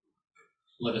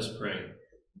Let us pray.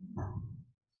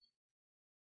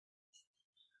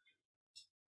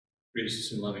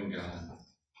 Gracious and loving God,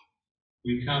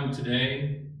 we come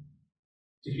today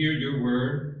to hear your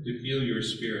word, to feel your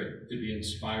spirit, to be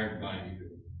inspired by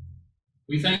you.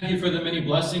 We thank you for the many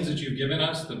blessings that you've given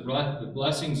us, the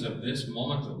blessings of this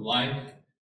moment of life,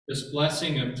 this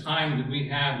blessing of time that we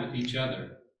have with each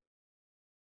other.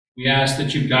 We ask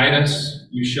that you guide us,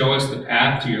 you show us the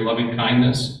path to your loving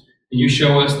kindness, and you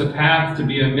show us the path to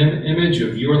be an image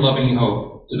of your loving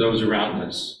hope to those around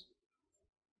us.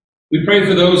 We pray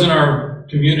for those in our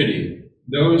community,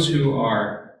 those who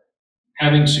are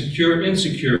having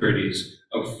insecurities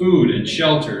of food and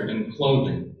shelter and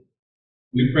clothing.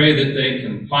 We pray that they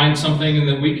can find something and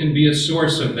that we can be a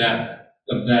source of the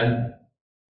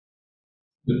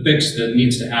fix that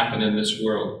needs to happen in this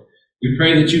world. We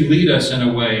pray that you lead us in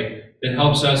a way that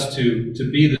helps us to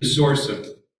be the source of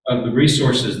the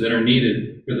resources that are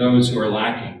needed for those who are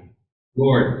lacking.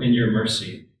 Lord, in your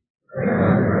mercy.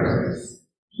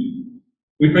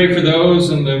 We pray for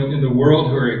those in the world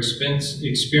who are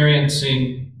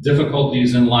experiencing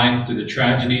difficulties in life through the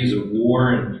tragedies of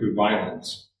war and through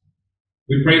violence.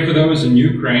 We pray for those in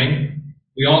Ukraine.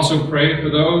 We also pray for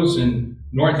those in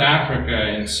North Africa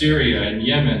and Syria and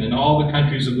Yemen and all the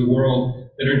countries of the world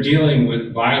that are dealing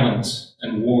with violence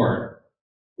and war.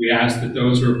 We ask that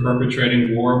those who are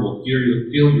perpetrating war will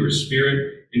feel your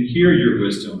spirit and hear your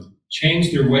wisdom,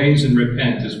 change their ways and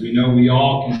repent, as we know we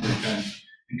all can repent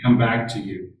and come back to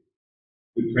you.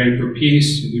 We pray for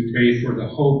peace, and we pray for the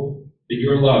hope that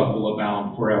your love will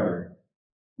abound forever.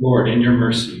 Lord, in your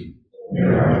mercy.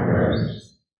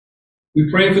 We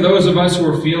pray for those of us who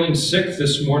are feeling sick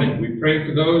this morning. We pray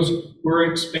for those who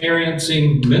are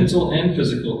experiencing mental and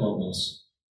physical illness.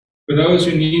 For those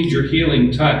who need your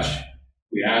healing touch,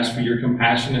 we ask for your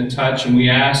compassionate touch, and we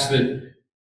ask that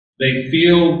they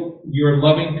feel your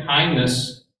loving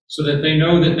kindness so that they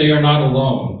know that they are not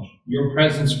alone. Your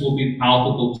presence will be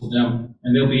palpable to them,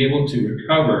 and they'll be able to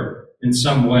recover in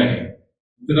some way.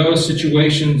 For those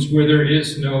situations where there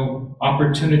is no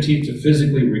opportunity to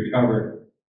physically recover,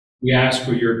 we ask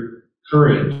for your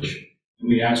courage, and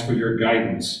we ask for your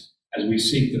guidance as we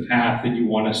seek the path that you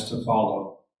want us to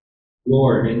follow.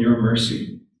 Lord, in your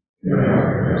mercy.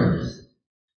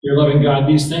 Dear loving God,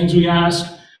 these things we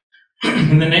ask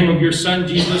in the name of your Son,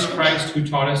 Jesus Christ, who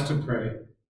taught us to pray,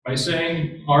 by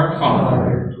saying, Our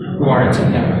Father, who art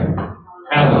in heaven,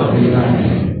 hallowed be thy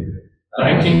name.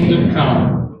 Thy kingdom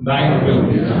come, thy will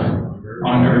be done,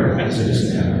 on earth as it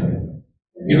is in heaven.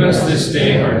 Give us this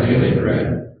day our daily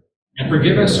bread, and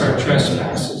forgive us our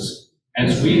trespasses,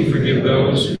 as we forgive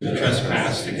those who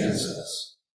trespass against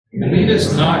us. And lead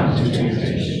us not into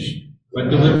temptation, but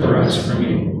deliver us from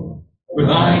evil. For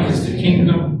thine is the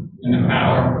kingdom, and the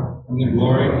power, and the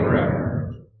glory forever.